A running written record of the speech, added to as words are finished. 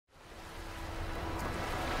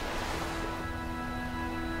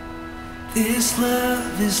This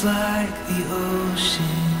love is like the ocean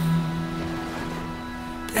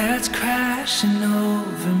that's crashing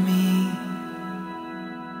over me.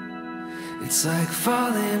 It's like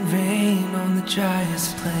falling rain on the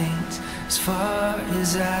driest plains, as far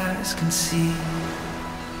as eyes can see.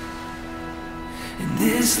 And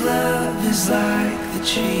this love is like the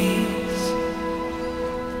trees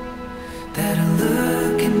that are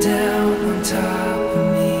looking down on top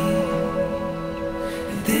of me.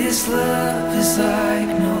 This love is like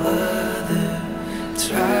no other. It's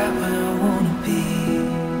right where I wanna be.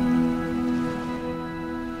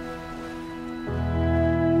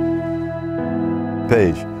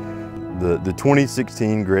 Paige, the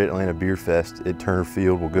 2016 Great Atlanta Beer Fest at Turner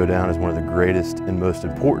Field will go down as one of the greatest and most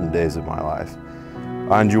important days of my life.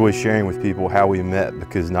 I enjoy sharing with people how we met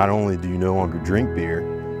because not only do you no longer drink beer,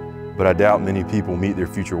 but I doubt many people meet their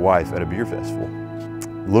future wife at a beer festival.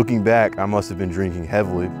 Looking back, I must have been drinking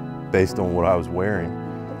heavily based on what I was wearing,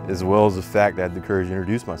 as well as the fact I had the courage to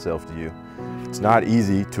introduce myself to you. It's not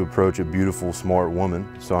easy to approach a beautiful, smart woman,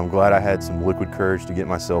 so I'm glad I had some liquid courage to get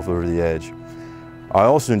myself over the edge. I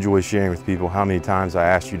also enjoy sharing with people how many times I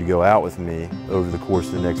asked you to go out with me over the course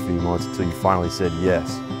of the next few months until you finally said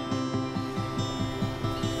yes.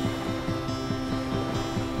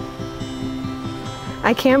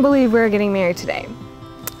 I can't believe we're getting married today.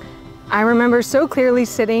 I remember so clearly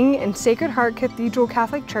sitting in Sacred Heart Cathedral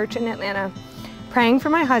Catholic Church in Atlanta, praying for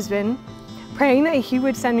my husband, praying that he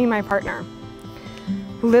would send me my partner.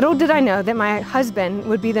 Little did I know that my husband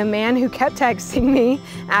would be the man who kept texting me,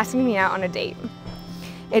 asking me out on a date.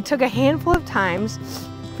 It took a handful of times,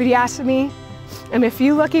 but he asked me and a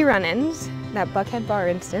few lucky run-ins, that Buckhead Bar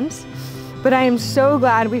instance, but I am so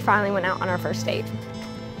glad we finally went out on our first date.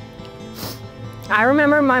 I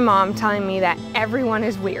remember my mom telling me that everyone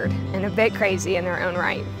is weird and a bit crazy in their own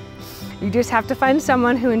right. You just have to find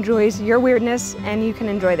someone who enjoys your weirdness and you can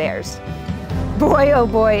enjoy theirs. Boy, oh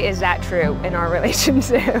boy, is that true in our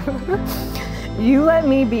relationship. You let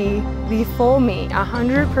me be the full me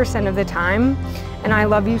 100% of the time, and I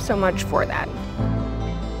love you so much for that.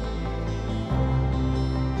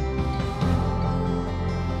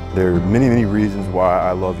 There are many, many reasons why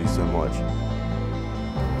I love you so much.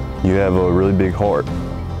 You have a really big heart.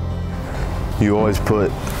 You always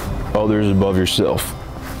put others above yourself.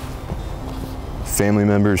 Family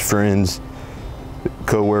members, friends,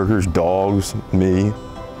 co-workers, dogs, me,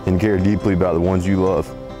 and care deeply about the ones you love.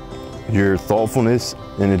 Your thoughtfulness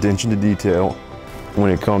and attention to detail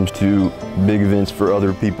when it comes to big events for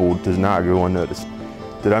other people does not go unnoticed.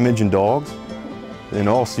 Did I mention dogs? In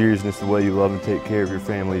all seriousness, the way you love and take care of your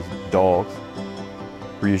family's dogs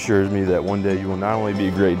reassures me that one day you will not only be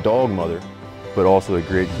a great dog mother, but also a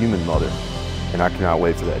great human mother, and I cannot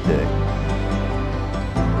wait for that day.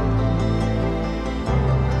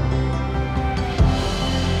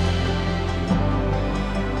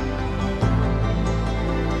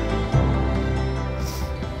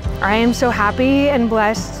 I am so happy and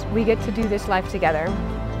blessed we get to do this life together.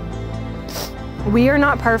 We are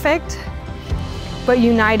not perfect, but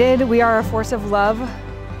united, we are a force of love,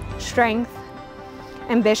 strength,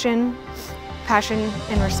 ambition, passion,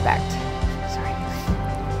 and respect. Sorry.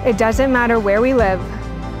 It doesn't matter where we live.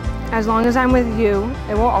 As long as I'm with you,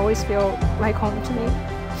 it will always feel like home to me.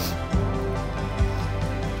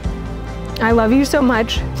 I love you so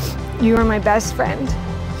much. You are my best friend,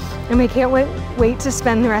 and we can't wait to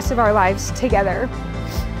spend the rest of our lives together.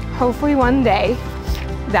 Hopefully one day,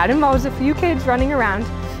 that involves a few kids running around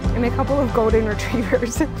and a couple of golden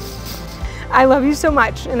retrievers. I love you so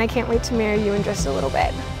much, and I can't wait to marry you in just a little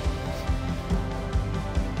bit.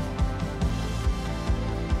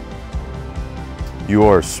 You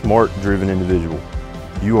are a smart, driven individual.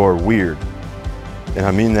 You are weird, and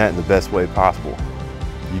I mean that in the best way possible.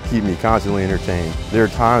 You keep me constantly entertained. There are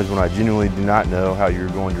times when I genuinely do not know how you're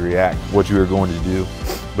going to react, what you are going to do,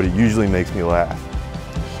 but it usually makes me laugh.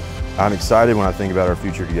 I'm excited when I think about our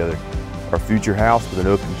future together. Our future house with an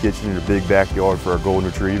open kitchen and a big backyard for our golden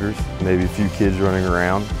retrievers, maybe a few kids running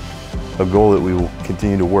around, a goal that we will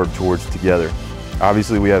continue to work towards together.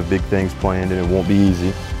 Obviously we have big things planned and it won't be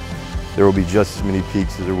easy. There will be just as many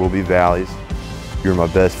peaks as there will be valleys. You're my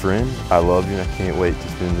best friend, I love you, and I can't wait to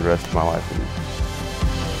spend the rest of my life with you.